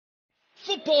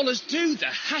footballers do the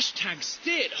hashtag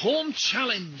stay-at-home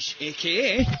challenge,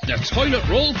 aka the toilet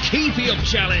roll keepy-up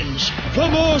challenge.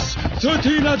 Vamos!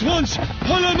 13 at once!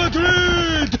 Hala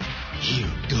Madrid! Here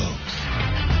goes.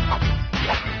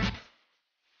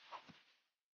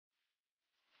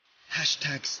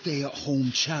 Hashtag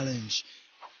stay-at-home challenge.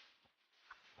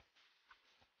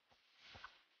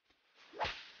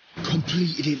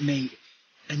 Completed it, mate.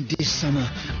 And this summer,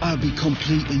 I'll be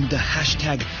completing the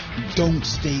hashtag Don't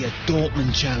Stay at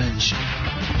Dortmund challenge.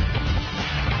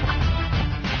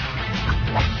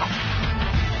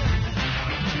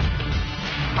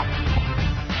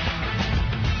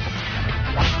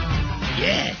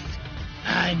 Yes,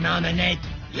 I nominate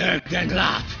Jurgen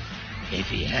Klopp. If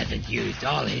he hasn't used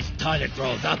all his toilet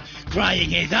rolls up, crying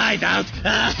his eyes out.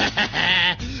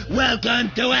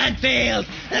 Welcome to Anfield.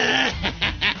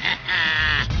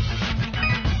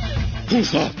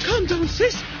 Who's that? Calm down,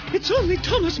 sis. It's only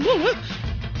Thomas Muller.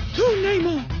 To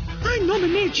Neymar, I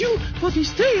nominate you for the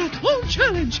stay-at-home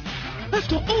challenge.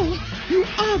 After all, you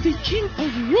are the king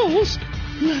of rolls.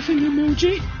 Laughing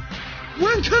emoji.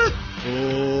 Wanker!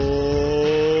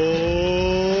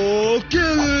 Oh,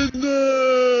 get in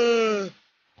there!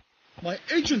 My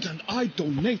agent and I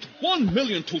donate 1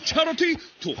 million to charity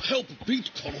to help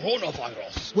beat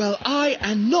coronavirus. Well, I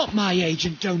and not my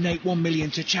agent donate 1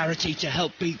 million to charity to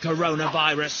help beat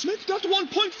coronavirus. Make that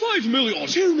 1.5 million.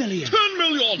 2 million. 10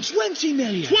 million. 20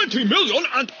 million. 20 million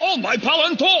and all my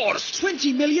Ballon d'Ors.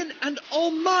 20 million and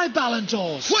all my Ballon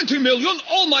d'Ors. 20 million,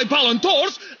 all my Ballon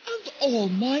d'Ors, and all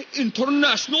my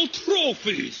international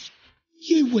trophies.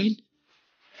 You win.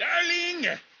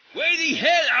 Darling, where the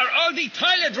hell are all the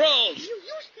toilet rolls? You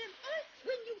used them up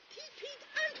when you TP'd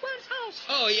Antoine's house.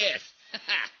 Oh, yes.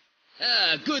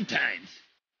 Good times.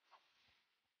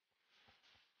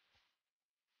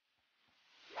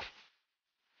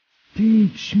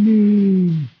 Teach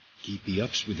me. Keep the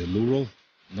ups with the loo roll?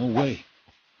 No way.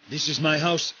 This is my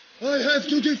house. I have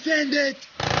to defend it.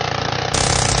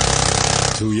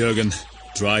 To Jurgen,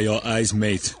 dry your eyes,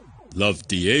 mate. Love,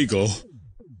 Diego.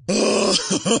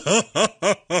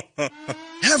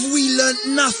 Have we learnt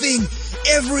nothing?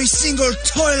 Every single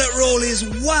toilet roll is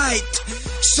white.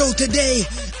 So today,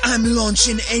 I'm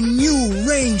launching a new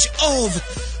range of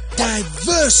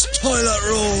diverse toilet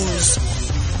rolls.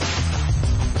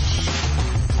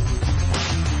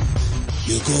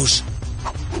 Here goes.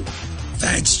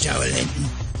 Thanks, Joe Linton.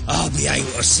 I'll be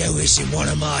able to sell this in one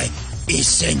of my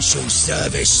essential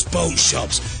service sports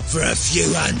shops for a few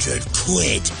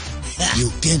 £100.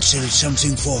 You can sell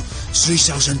something for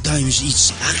 3,000 times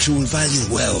its actual value.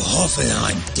 Well,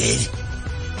 Hoffenheim did.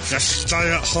 The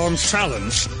stay-at-home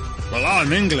challenge? Well,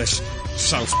 I'm English,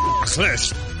 so f***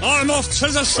 this. I'm off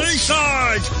to the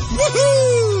seaside!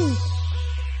 Woohoo!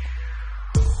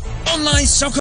 Online soccer